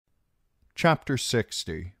Chapter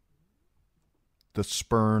 60. The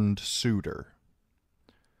Spurned Suitor.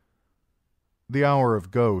 The hour of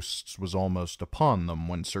ghosts was almost upon them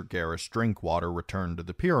when Sir Garrus Drinkwater returned to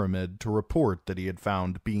the pyramid to report that he had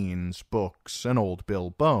found beans, books, and old Bill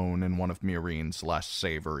Bone in one of Meereen's less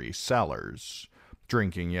savory cellars,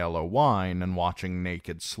 drinking yellow wine and watching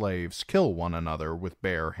naked slaves kill one another with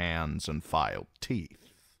bare hands and filed teeth.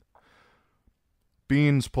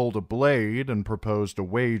 Beans pulled a blade and proposed a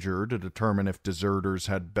wager to determine if deserters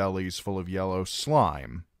had bellies full of yellow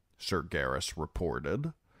slime, Sir Garrus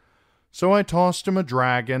reported. So I tossed him a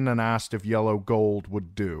dragon and asked if yellow gold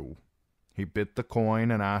would do. He bit the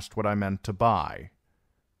coin and asked what I meant to buy.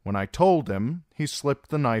 When I told him, he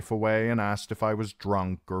slipped the knife away and asked if I was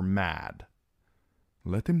drunk or mad.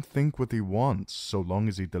 "Let him think what he wants, so long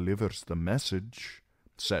as he delivers the message,"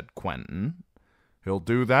 said Quentin. "He'll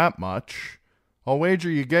do that much. I'll wager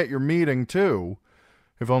you get your meeting, too,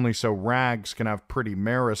 if only so Rags can have pretty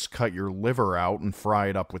Maris cut your liver out and fry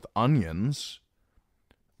it up with onions.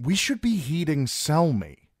 We should be heeding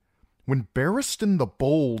Selmy. When Barristan the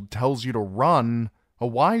Bold tells you to run, a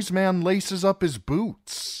wise man laces up his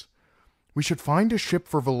boots. We should find a ship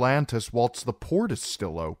for Volantis whilst the port is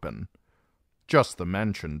still open." Just the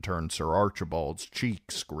mention turned Sir Archibald's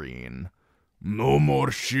cheeks green. "No more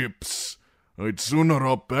ships. I'd sooner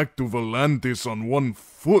hop back to Volantis on one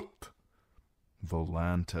foot."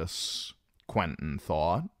 Volantis, Quentin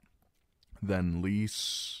thought. Then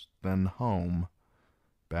Lys, then home.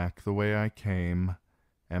 Back the way I came,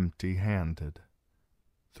 empty-handed.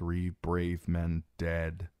 3 brave men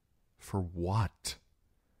dead. For what?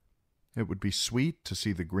 It would be sweet to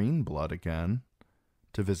see the green blood again,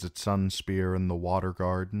 to visit Sunspear and the water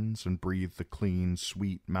gardens and breathe the clean,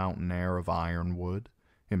 sweet mountain air of Ironwood,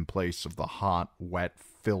 in place of the hot, wet,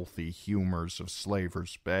 filthy humors of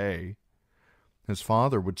Slaver's Bay. His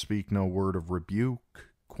father would speak no word of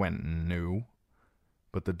rebuke, Quentin knew,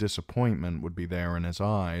 but the disappointment would be there in his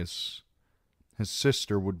eyes. His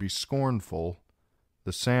sister would be scornful.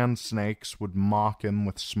 The sand snakes would mock him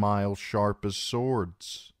with smiles sharp as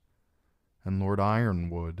swords. And Lord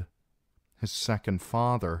Ironwood, his second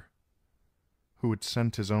father, who had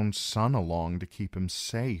sent his own son along to keep him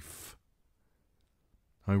safe.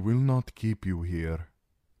 "I will not keep you here,"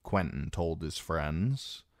 Quentin told his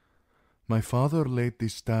friends. "My father laid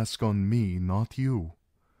this task on me, not you.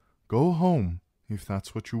 Go home, if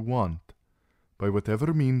that's what you want, by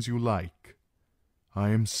whatever means you like. I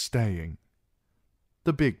am staying."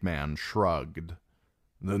 The big man shrugged.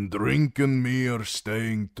 "Then Drink and me are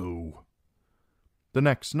staying too." The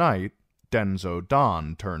next night, Denzo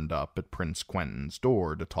Don turned up at Prince Quentin's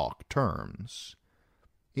door to talk terms.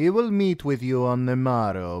 "He will meet with you on the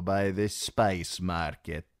morrow by the spice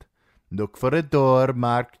market. Look for a door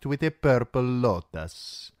marked with a purple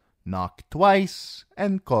lotus. Knock twice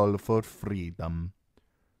and call for freedom."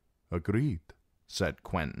 "Agreed," said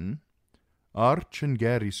Quentin. "Arch and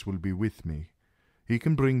Garrus will be with me. He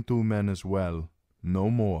can bring 2 men as well, no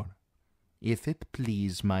more." "If it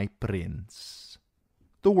please my prince."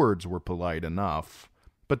 The words were polite enough,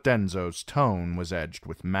 but Denzo's tone was edged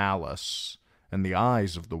with malice, and the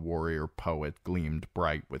eyes of the warrior poet gleamed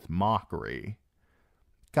bright with mockery.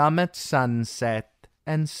 "Come at sunset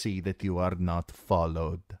and see that you are not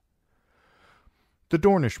followed." The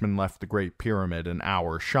Dornishman left the Great Pyramid an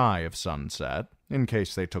hour shy of sunset, in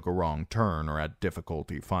case they took a wrong turn or had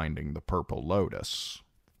difficulty finding the purple lotus.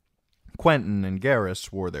 Quentin and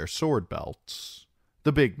Garrus wore their sword belts.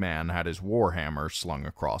 The big man had his warhammer slung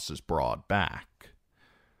across his broad back.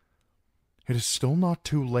 "It is still not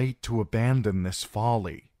too late to abandon this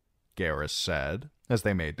folly," Garrus said, as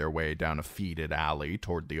they made their way down a fetid alley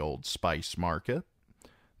toward the old spice market.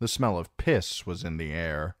 The smell of piss was in the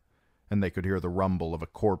air, and they could hear the rumble of a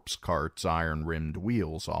corpse cart's iron-rimmed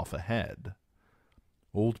wheels off ahead.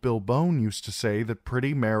 "Old Bill Bone used to say that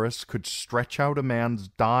pretty Maris could stretch out a man's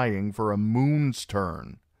dying for a moon's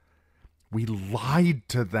turn. We lied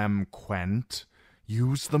to them, Quent.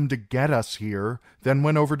 Used them to get us here, then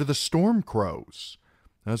went over to the Stormcrows,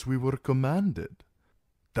 as we were commanded."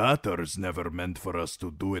 "Tatter's never meant for us to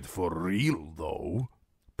do it for real, though,"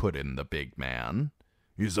 put in the big man.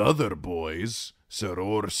 "His other boys, Sir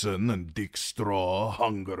Orson and Dick Straw,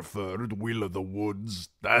 Hungerford, Will o' the Woods,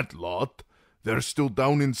 that lot, they're still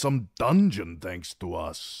down in some dungeon thanks to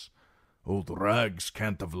us. Old Rags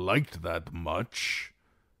can't have liked that much."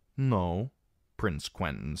 "No," Prince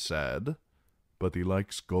Quentin said. "But he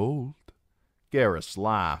likes gold." Garrus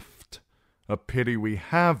laughed. "A pity we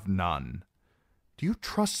have none. Do you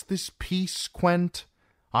trust this peace, Quent?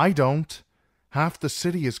 I don't. Half the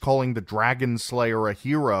city is calling the Dragon Slayer a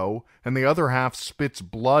hero, and the other half spits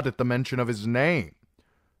blood at the mention of his name.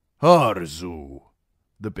 Harzu,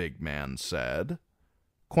 the big man said.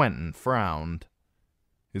 Quentin frowned.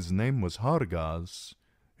 His name was Hargaz.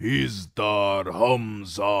 Hizdar,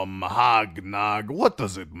 Humzum, Hagnag, what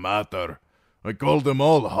does it matter? I called them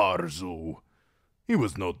all Harzu. He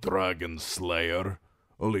was no dragon slayer.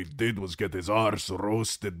 All he did was get his arse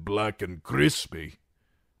roasted black and crispy.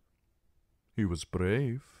 He was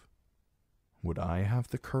brave. Would I have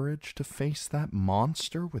the courage to face that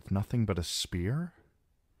monster with nothing but a spear?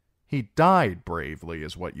 He died bravely,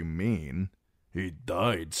 is what you mean. He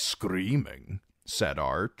died screaming, said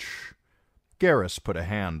Arch. Garrus put a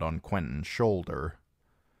hand on Quentin's shoulder.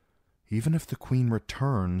 Even if the queen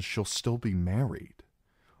returns, she'll still be married.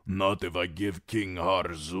 Not if I give King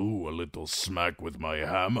Harzu a little smack with my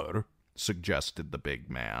hammer, suggested the big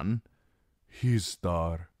man.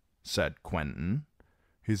 Hizdar, said Quentin.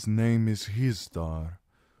 His name is Hizdar.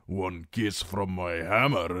 One kiss from my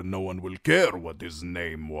hammer and no one will care what his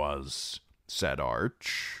name was, said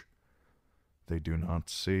Arch. They do not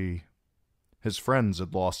see. His friends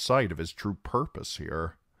had lost sight of his true purpose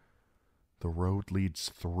here. The road leads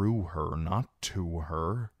through her, not to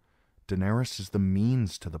her. Daenerys is the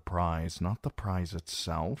means to the prize, not the prize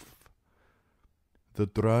itself. The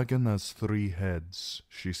dragon has 3 heads,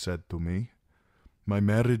 she said to me. My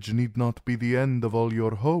marriage need not be the end of all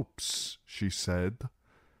your hopes, she said.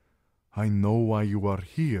 I know why you are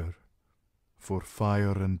here, for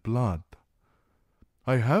fire and blood.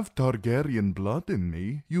 I have Targaryen blood in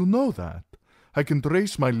me, you know that. I can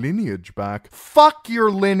trace my lineage back. Fuck your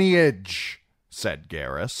lineage, said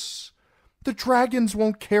Garrus. The dragons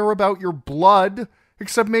won't care about your blood,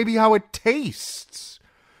 except maybe how it tastes.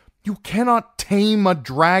 You cannot tame a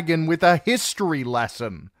dragon with a history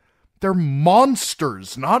lesson. They're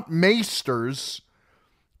monsters, not maesters.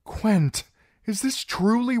 Quent, is this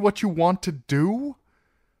truly what you want to do?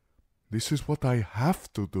 This is what I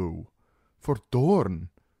have to do. For Dorne,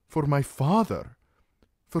 for my father,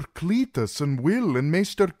 for Cletus and Will and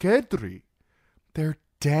Maester Kedri. They're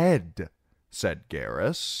dead, said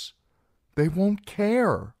Garrus. They won't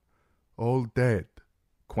care. All dead,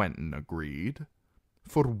 Quentin agreed.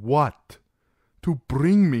 For what? To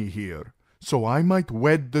bring me here, so I might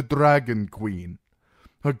wed the Dragon Queen.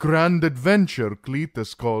 A grand adventure,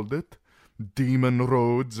 Cletus called it. Demon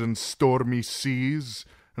roads and stormy seas,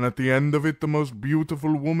 and at the end of it the most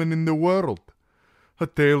beautiful woman in the world. A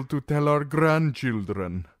tale to tell our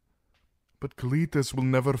grandchildren. But Cletus will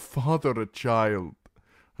never father a child,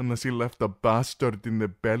 unless he left a bastard in the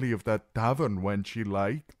belly of that tavern wench he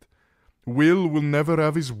liked. Will never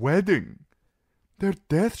have his wedding. Their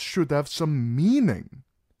deaths should have some meaning.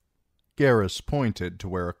 Garrus pointed to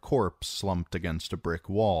where a corpse slumped against a brick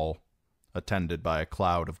wall, attended by a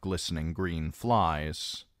cloud of glistening green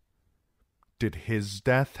flies. Did his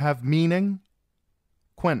death have meaning?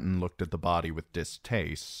 Quentin looked at the body with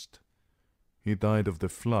distaste. He died of the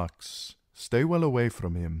flux. Stay well away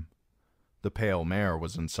from him. The pale mare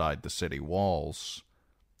was inside the city walls.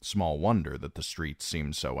 Small wonder that the streets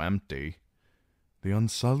seemed so empty. The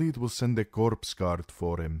Unsullied will send a corpse guard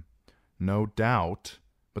for him. No doubt,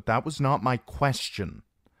 but that was not my question.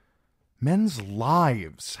 Men's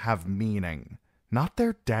lives have meaning, not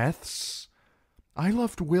their deaths. I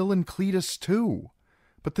loved Will and Cletus too,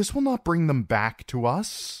 but this will not bring them back to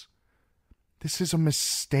us. This is a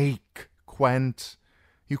mistake, Quent.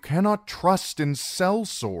 You cannot trust in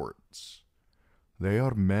sellswords. They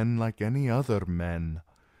are men like any other men.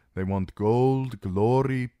 They want gold,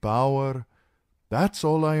 glory, power. That's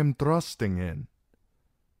all I am trusting in.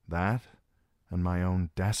 That and my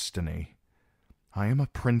own destiny. I am a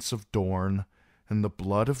prince of Dorne, and the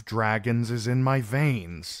blood of dragons is in my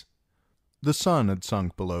veins. The sun had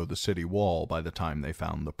sunk below the city wall by the time they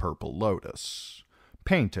found the purple lotus,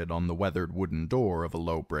 painted on the weathered wooden door of a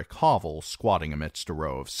low brick hovel squatting amidst a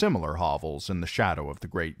row of similar hovels in the shadow of the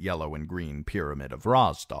great yellow and green pyramid of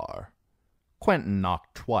Razdar. Quentin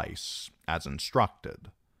knocked twice, as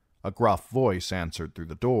instructed. A gruff voice answered through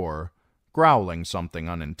the door, growling something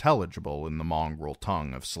unintelligible in the mongrel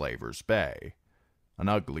tongue of Slaver's Bay, an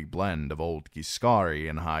ugly blend of Old Giscari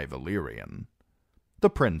and High Valyrian. The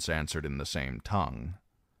prince answered in the same tongue.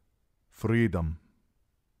 Freedom.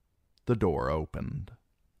 The door opened.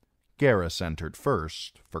 Garrus entered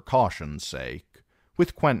first, for caution's sake,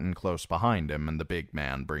 with Quentin close behind him and the big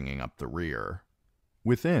man bringing up the rear.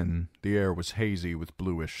 Within, the air was hazy with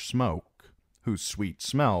bluish smoke, whose sweet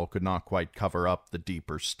smell could not quite cover up the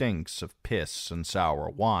deeper stinks of piss and sour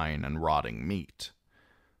wine and rotting meat.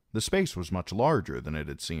 The space was much larger than it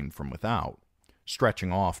had seemed from without,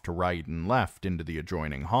 stretching off to right and left into the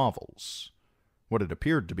adjoining hovels. What had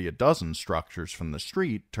appeared to be a dozen structures from the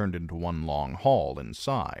street turned into one long hall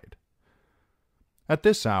inside. At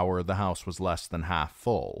this hour, the house was less than half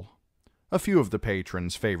full. A few of the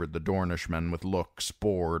patrons favored the Dornishmen with looks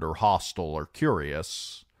bored or hostile or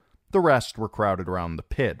curious. The rest were crowded around the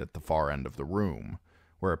pit at the far end of the room,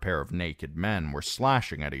 where a pair of naked men were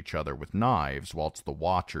slashing at each other with knives whilst the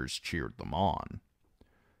watchers cheered them on.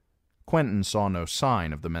 Quentin saw no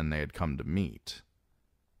sign of the men they had come to meet.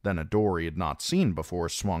 Then a door he had not seen before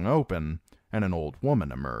swung open, and an old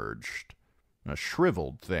woman emerged. A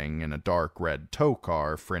shriveled thing in a dark red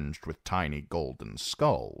tokar fringed with tiny golden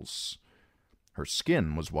skulls. Her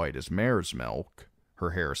skin was white as mare's milk,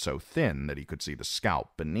 her hair so thin that he could see the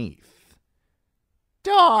scalp beneath.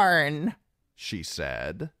 "Darn," she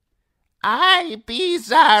said. "I be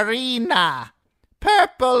Czarina,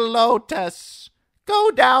 Purple Lotus.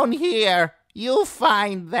 Go down here, you'll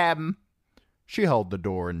find them." She held the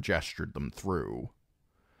door and gestured them through.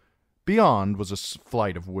 Beyond was a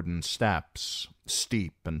flight of wooden steps,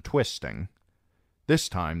 steep and twisting. This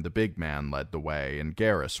time the big man led the way, and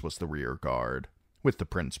Garrus was the rear guard, with the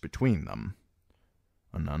prince between them.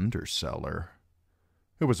 An undercellar.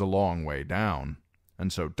 It was a long way down,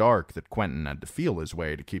 and so dark that Quentin had to feel his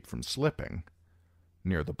way to keep from slipping.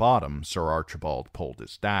 Near the bottom, Sir Archibald pulled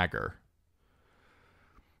his dagger.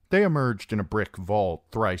 They emerged in a brick vault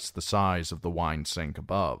thrice the size of the wine sink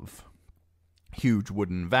above. Huge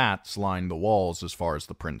wooden vats lined the walls as far as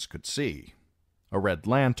the prince could see. A red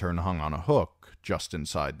lantern hung on a hook just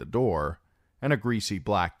inside the door, and a greasy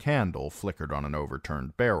black candle flickered on an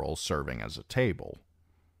overturned barrel serving as a table.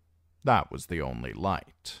 That was the only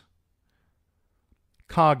light.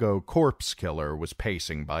 Kago Corpse Killer was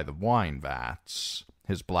pacing by the wine vats,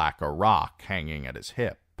 his black arak hanging at his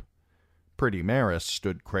hip. Pretty Maris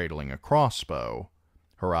stood cradling a crossbow,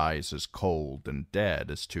 her eyes as cold and dead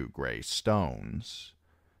as two gray stones.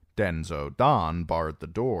 Denzo Don barred the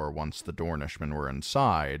door once the Dornishmen were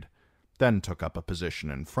inside, then took up a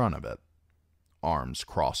position in front of it, arms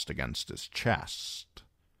crossed against his chest.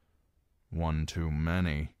 One too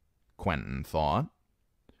many, Quentin thought.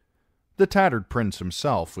 The tattered prince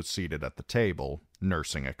himself was seated at the table,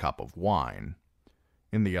 nursing a cup of wine.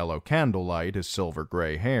 In the yellow candlelight, his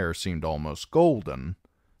silver-gray hair seemed almost golden,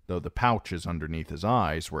 though the pouches underneath his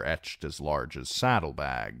eyes were etched as large as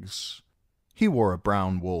saddlebags. He wore a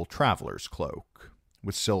brown wool traveler's cloak,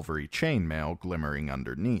 with silvery chainmail glimmering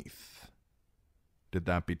underneath. Did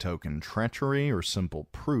that betoken treachery or simple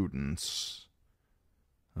prudence?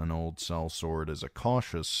 An old sellsword is a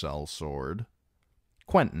cautious sellsword.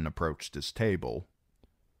 Quentin approached his table.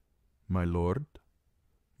 "My lord,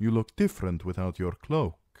 you look different without your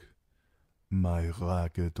cloak." "My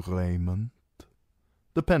ragged raiment."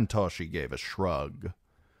 The Pentoshi gave a shrug.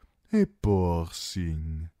 "A poor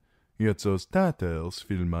thing. Yet those tatters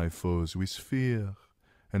fill my foes with fear,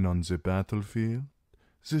 and on the battlefield,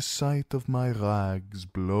 the sight of my rags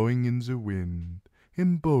blowing in the wind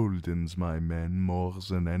emboldens my men more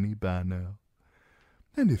than any banner.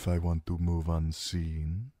 And if I want to move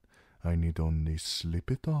unseen, I need only slip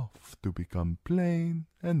it off to become plain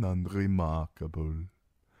and unremarkable."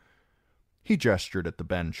 He gestured at the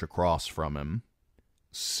bench across from him.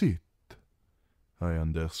 "Sit. I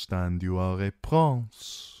understand you are a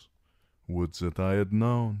prince. Would that I had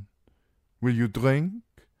known. Will you drink?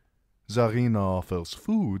 Czarina offers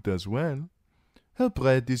food as well. Her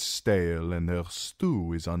bread is stale and her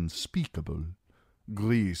stew is unspeakable.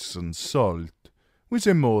 Grease and salt, with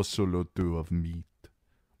a morsel or two of meat.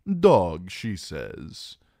 Dog, she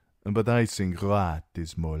says, but I think rat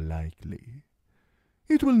is more likely.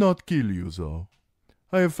 It will not kill you, though.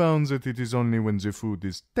 I have found that it is only when the food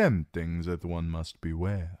is tempting that one must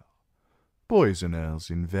beware. Poisoners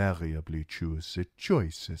invariably choose the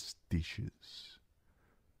choicest dishes."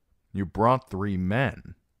 "You brought 3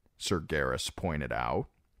 men," Sir Garrus pointed out,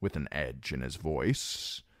 with an edge in his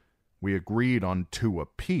voice. "We agreed on 2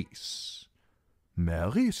 apiece."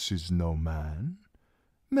 "Maris is no man.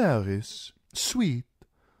 Maris, sweet,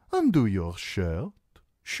 undo your shirt.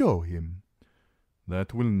 Show him."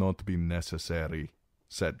 "That will not be necessary,"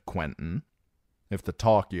 said Quentin. If the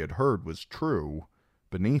talk he had heard was true,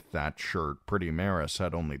 beneath that shirt Pretty Maris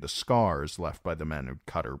had only the scars left by the men who'd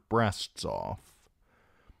cut her breasts off.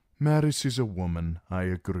 "Maris is a woman, I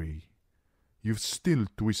agree. You've still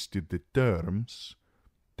twisted the terms.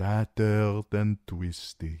 Tattered and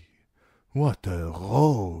twisty. What a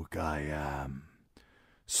rogue I am.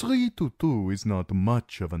 3 to 2 is not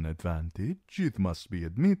much of an advantage, it must be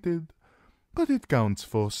admitted, but it counts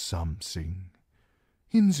for something.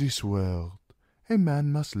 In this world, a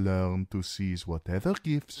man must learn to seize whatever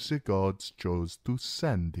gifts the gods chose to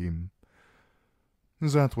send him.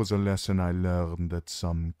 That was a lesson I learned at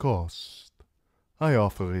some cost. I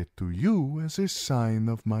offer it to you as a sign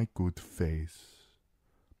of my good faith."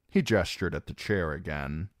 He gestured at the chair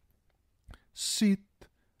again. "Sit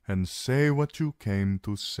and say what you came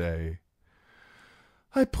to say.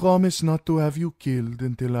 I promise not to have you killed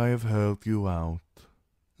until I have heard you out.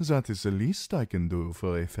 That is the least I can do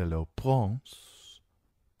for a fellow prince.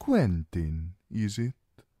 Quentin, is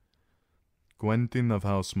it?" "Quentin of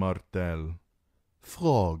House Martel.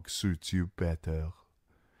 Frog suits you better.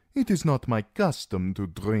 It is not my custom to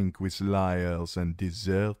drink with liars and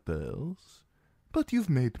deserters, but you've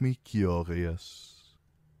made me curious."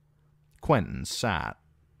 Quentin sat.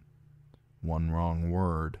 One wrong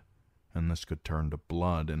word, and this could turn to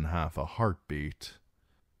blood in half a heartbeat.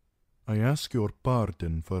 "I ask your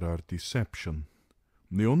pardon for our deception.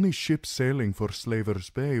 The only ships sailing for Slaver's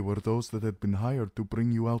Bay were those that had been hired to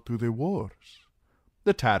bring you out to the wars."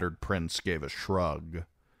 The tattered prince gave a shrug.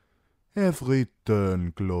 "Every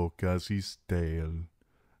turncloak has his tale.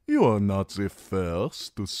 You are not the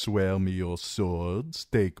first to swear me your swords,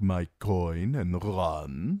 take my coin, and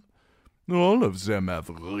run. All of them have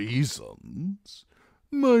reasons.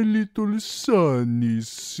 My little son is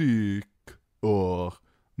sick, or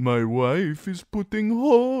my wife is putting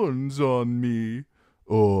horns on me,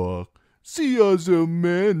 or the other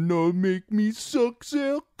men all make me suck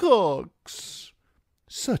their cocks.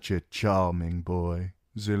 Such a charming boy,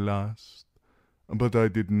 the last. But I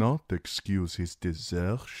did not excuse his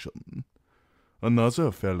desertion.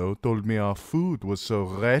 Another fellow told me our food was so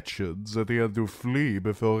wretched that he had to flee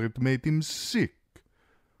before it made him sick.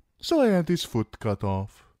 So I had his foot cut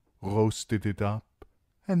off, roasted it up,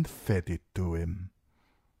 and fed it to him.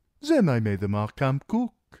 Then I made him our camp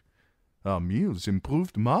cook. Our meals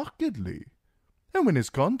improved markedly, and when his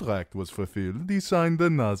contract was fulfilled, he signed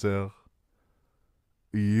another.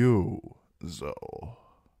 You, though.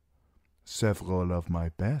 Several of my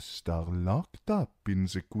best are locked up in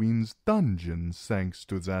the Queen's dungeons thanks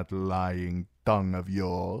to that lying tongue of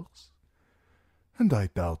yours. And I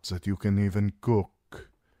doubt that you can even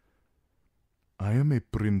cook. I am a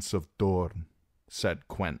prince of Dorne, said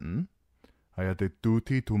Quentin. I had a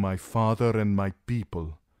duty to my father and my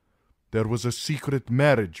people. There was a secret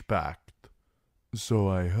marriage pact. So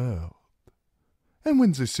I heard. And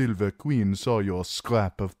when the Silver Queen saw your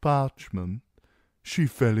scrap of parchment, she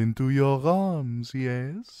fell into your arms,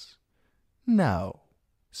 yes? No,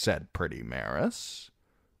 said pretty Maris.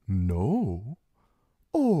 No?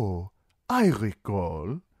 Oh, I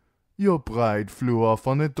recall. Your bride flew off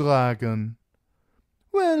on a dragon.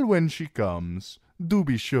 Well, when she comes, do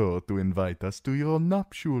be sure to invite us to your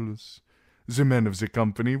nuptials. The men of the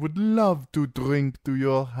company would love to drink to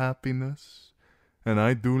your happiness. And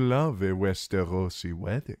I do love a Westerosi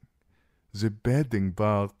wedding. The bedding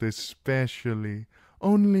part especially.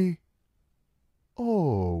 Only...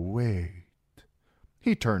 Oh, wait.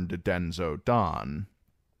 He turned to Denzo Don.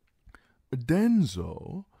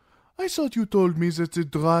 Denzo? I thought you told me that the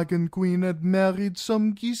Dragon Queen had married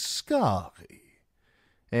some Giscari.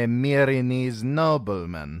 A Myrinese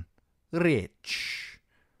nobleman. Rich.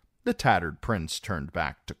 The tattered prince turned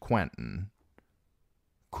back to Quentin.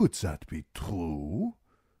 Could that be true?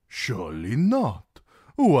 Surely not.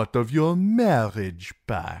 What of your marriage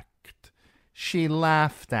pact? She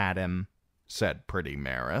laughed at him, said pretty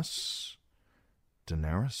Maris.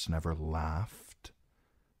 Daenerys never laughed.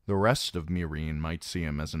 The rest of Meereen might see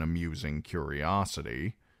him as an amusing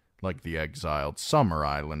curiosity, like the exiled Summer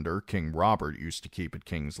Islander King Robert used to keep at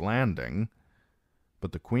King's Landing,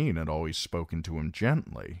 but the Queen had always spoken to him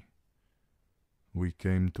gently. We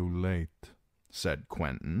came too late, said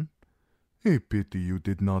Quentin. A pity you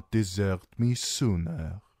did not desert me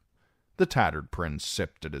sooner. The tattered prince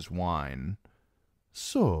sipped at his wine.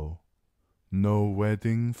 So, no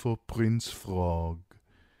wedding for Prince Frog.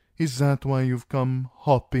 Is that why you've come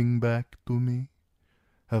hopping back to me?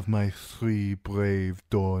 Have my 3 brave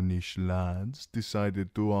Dornish lads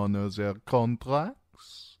decided to honor their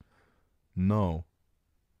contracts? No.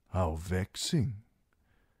 How vexing.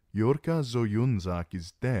 Yorka Zoyunzak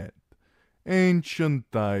is dead.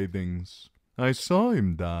 Ancient tidings. I saw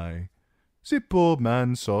him die. The poor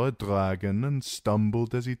man saw a dragon and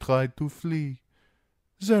stumbled as he tried to flee.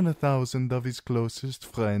 Then 1,000 of his closest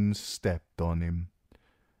friends stepped on him.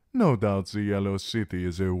 No doubt the Yellow City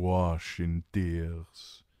is awash in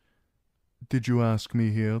tears. Did you ask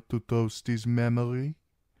me here to toast his memory?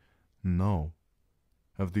 No.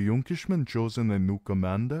 Have the Yunkishmen chosen a new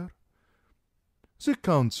commander? The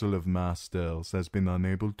Council of Masters has been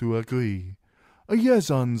unable to agree.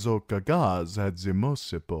 Yezan Zokagaz had the most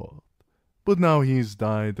support, but now he's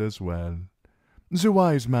died as well. The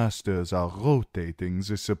wise masters are rotating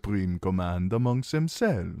the supreme command amongst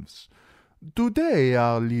themselves. Today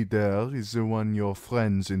our leader is the one your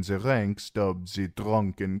friends in the ranks dubbed the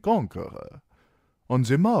Drunken Conqueror. On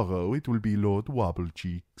the morrow it will be Lord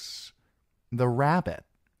Wobblecheeks. The rabbit,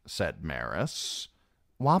 said Maris.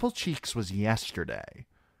 Wobblecheeks was yesterday.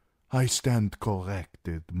 I stand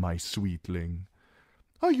corrected, my sweetling.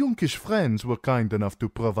 Our Yunkish friends were kind enough to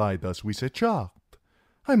provide us with a chart.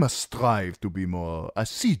 I must strive to be more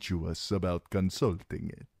assiduous about consulting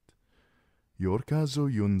it. Yorkazo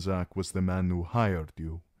Yunzak was the man who hired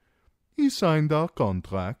you. He signed our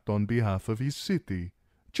contract on behalf of his city,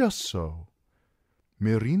 just so.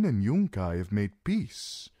 Merin and Yunkai have made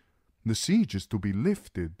peace. The siege is to be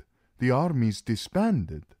lifted, the armies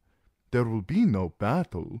disbanded. There will be no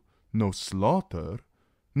battle, no slaughter,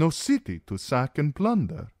 no city to sack and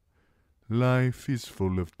plunder. Life is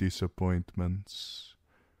full of disappointments.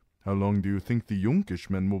 How long do you think the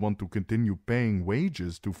Yunkishmen will want to continue paying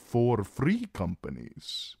wages to 4 free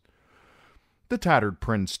companies? The tattered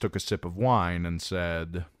prince took a sip of wine and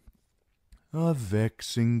said, A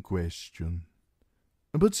vexing question.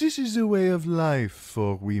 But this is the way of life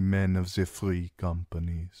for we men of the free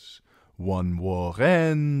companies. One war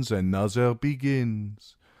ends, another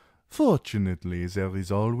begins. Fortunately, there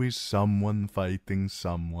is always someone fighting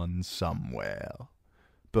someone somewhere.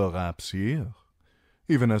 Perhaps here.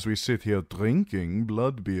 Even as we sit here drinking,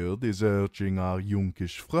 Bloodbeard is urging our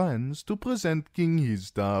Yunkish friends to present King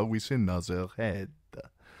Hizdar with another head.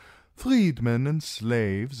 Freedmen and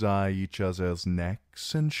slaves eye each other's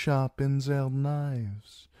necks and sharpen their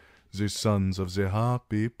knives. The sons of the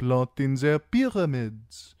Harpy plot in their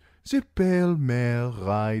pyramids. The pale mare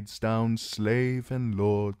rides down slave and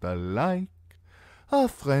lord alike. Our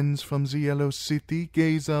friends from the Yellow City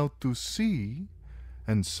gaze out to sea,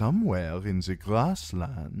 and somewhere in the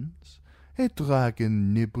grasslands a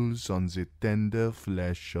dragon nibbles on the tender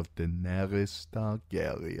flesh of Daenerys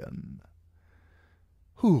Targaryen.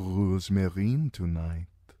 Who rules Meereen tonight?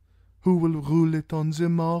 Who will rule it on the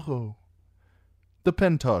morrow? The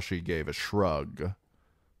Pentoshi gave a shrug.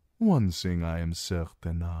 One thing I am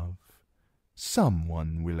certain of.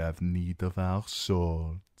 Someone will have need of our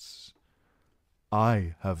swords.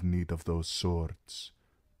 I have need of those swords.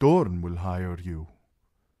 Dorn will hire you.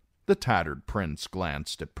 The tattered prince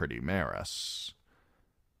glanced at pretty Maris.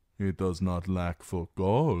 He does not lack for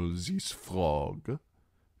gall, this frog.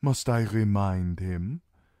 Must I remind him?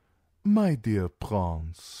 My dear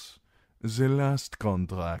prince, the last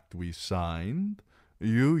contract we signed,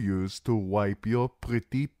 you used to wipe your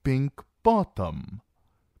pretty pink bottom.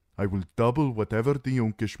 I will double whatever the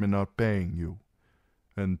Yunkishmen are paying you,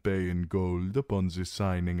 and pay in gold upon the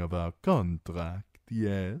signing of our contract,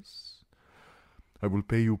 yes? I will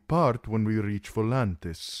pay you part when we reach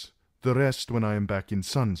Volantis, the rest when I am back in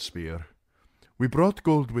Sunspear. We brought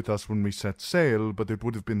gold with us when we set sail, but it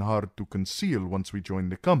would have been hard to conceal once we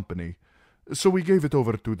joined the company, so we gave it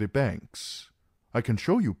over to the banks. I can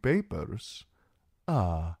show you papers.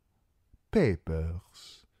 Ah,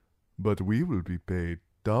 papers. But we will be paid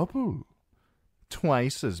double.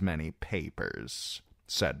 Twice as many papers,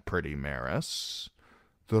 said pretty Maris.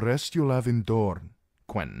 The rest you'll have in Dorn,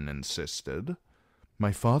 Quentin insisted.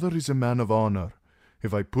 My father is a man of honor.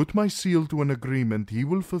 If I put my seal to an agreement, he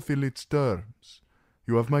will fulfill its terms.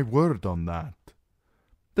 You have my word on that.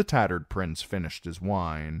 The tattered prince finished his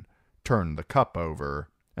wine, turned the cup over,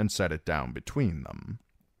 and set it down between them.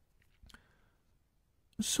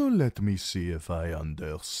 So let me see if I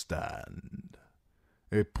understand.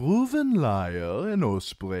 A proven liar and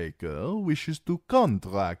oathbreaker wishes to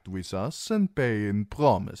contract with us and pay in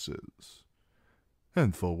promises.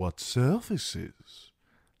 And for what services?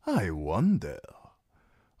 I wonder.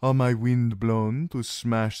 Are my wind blown to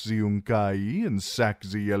smash the Yunkai and sack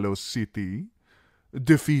the Yellow City?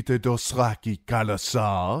 Defeat a Dothraki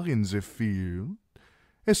Kalasar in the field?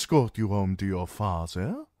 Escort you home to your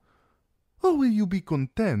father? Or will you be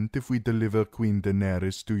content if we deliver Queen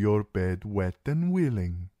Daenerys to your bed wet and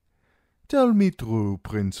willing? Tell me true,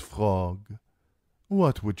 Prince Frog.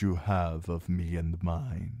 What would you have of me and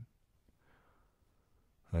mine?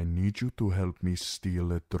 I need you to help me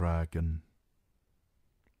steal a dragon.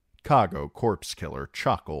 Kago Corpsekiller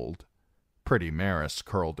chuckled. Pretty Maris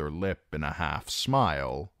curled her lip in a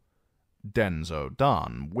half-smile. Denzo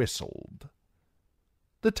Don whistled.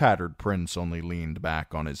 The tattered prince only leaned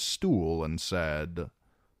back on his stool and said,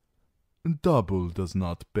 Double does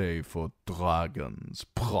not pay for dragons,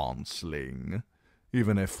 princeling.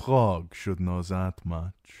 Even a frog should know that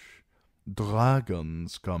much.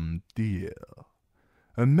 Dragons come dear.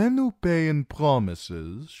 And men who pay in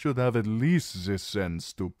promises should have at least the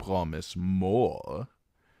sense to promise more.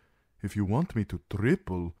 If you want me to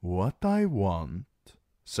triple what I want,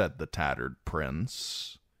 said the tattered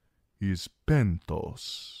prince, is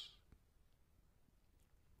pentos.